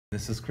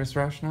This is Chris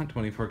Rauschnott,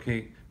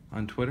 24K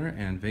on Twitter,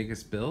 and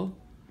Vegas Bill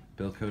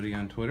Cody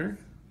on Twitter.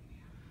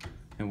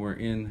 And we're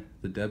in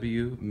the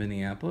W,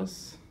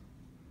 Minneapolis.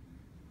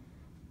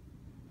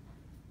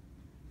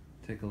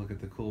 Take a look at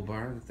the cool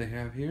bar that they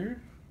have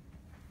here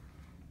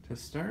to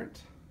start.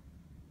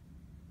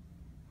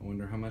 I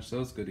wonder how much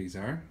those goodies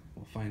are.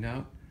 We'll find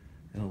out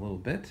in a little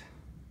bit.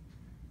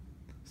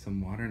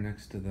 Some water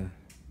next to the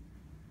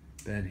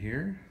bed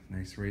here.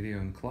 Nice radio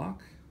and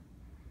clock.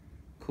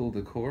 Cool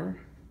decor.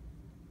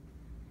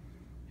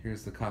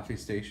 Here's the coffee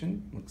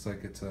station. Looks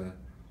like it's an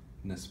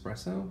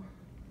espresso.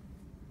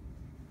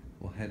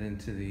 We'll head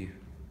into the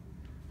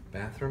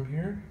bathroom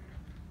here.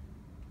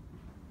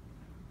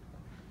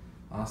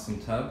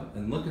 Awesome tub,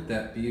 and look at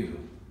that view.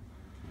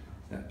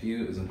 That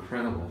view is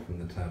incredible from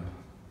the tub.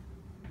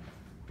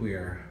 We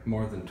are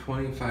more than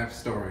 25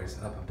 stories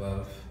up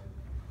above,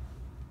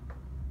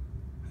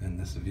 and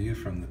this view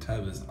from the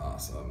tub is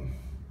awesome.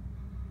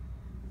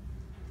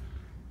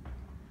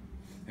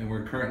 And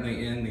we're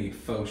currently in the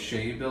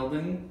Foshay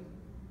building.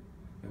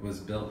 It was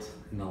built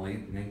in the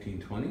late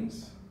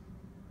 1920s.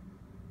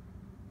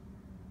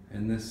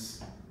 And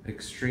this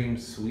extreme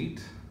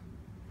suite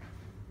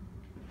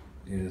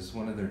is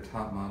one of their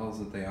top models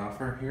that they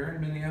offer here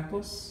in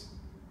Minneapolis.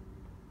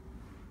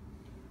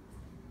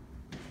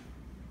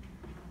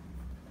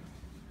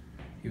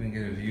 You can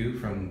get a view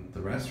from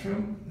the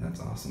restroom. That's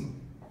awesome.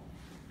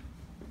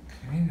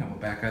 Okay, now we'll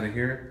back out of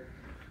here,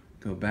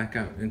 go back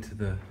out into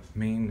the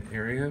main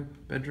area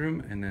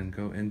bedroom, and then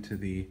go into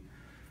the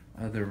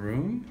other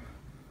room.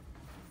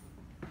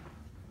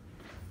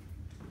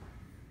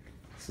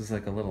 This is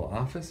like a little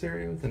office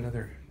area with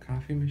another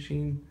coffee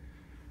machine,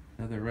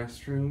 another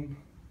restroom.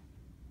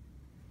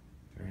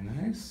 Very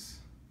nice.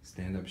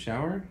 Stand-up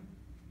shower.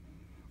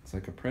 It's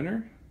like a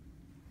printer.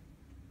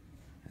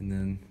 And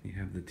then you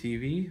have the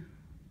TV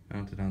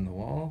mounted on the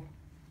wall.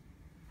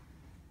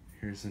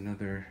 Here's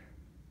another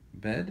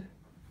bed.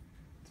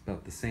 It's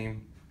about the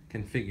same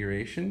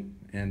configuration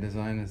and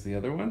design as the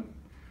other one.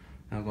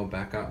 I'll go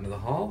back out into the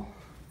hall.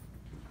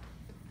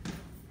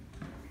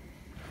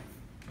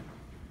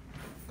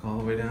 Go all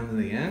the way down to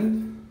the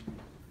end.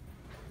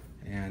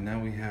 And now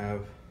we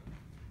have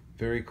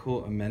very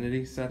cool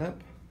amenity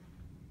setup.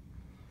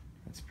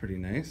 That's pretty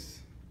nice.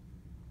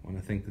 I want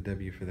to thank the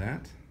W for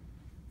that.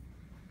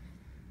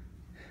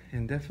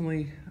 And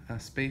definitely a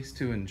space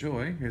to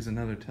enjoy. Here's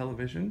another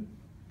television.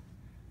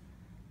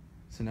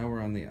 So now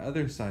we're on the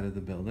other side of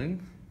the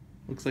building.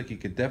 Looks like you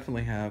could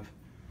definitely have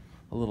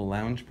a little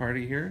lounge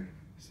party here.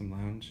 Some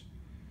lounge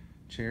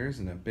chairs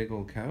and a big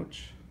old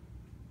couch.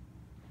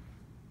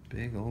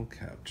 Big old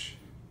couch.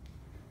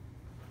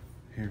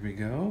 Here we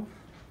go.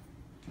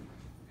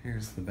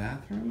 Here's the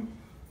bathroom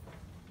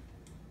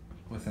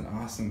with an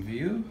awesome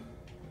view.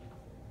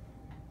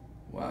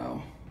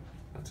 Wow,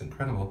 that's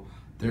incredible.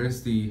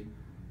 There's the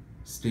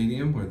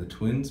stadium where the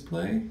Twins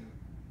play.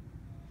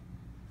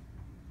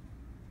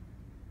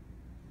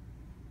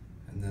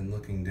 And then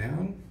looking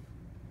down,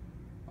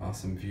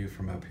 awesome view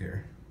from up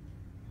here.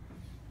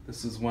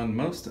 This is one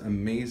most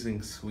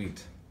amazing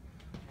suite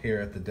here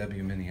at the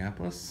W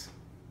Minneapolis.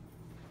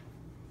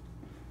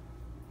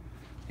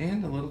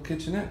 And a little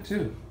kitchenette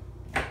too.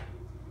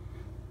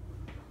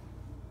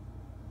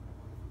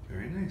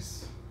 Very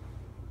nice.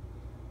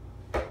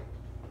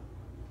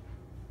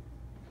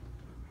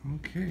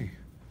 Okay,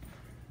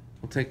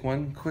 we'll take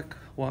one quick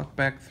walk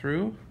back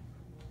through.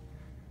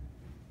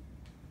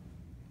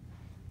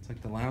 It's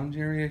like the lounge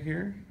area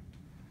here.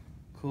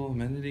 Cool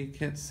amenity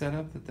kit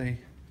setup that they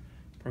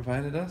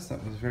provided us.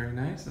 That was very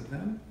nice of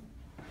them.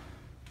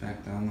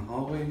 Back down the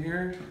hallway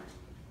here.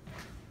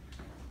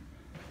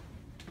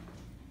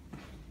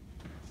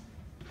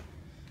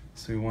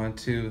 So we want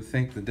to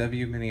thank the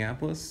W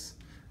Minneapolis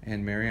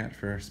and Marriott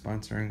for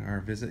sponsoring our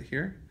visit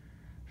here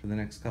for the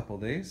next couple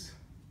days.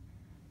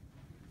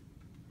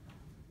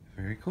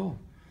 Very cool.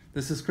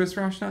 This is Chris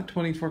Rauschnott,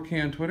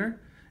 24K on Twitter,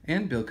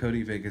 and Bill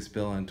Cody, Vegas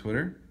Bill on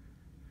Twitter,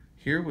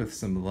 here with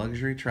some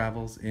luxury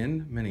travels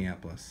in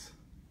Minneapolis.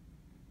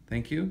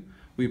 Thank you.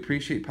 We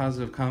appreciate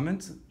positive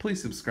comments.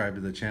 Please subscribe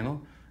to the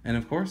channel, and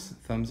of course,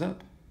 thumbs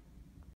up.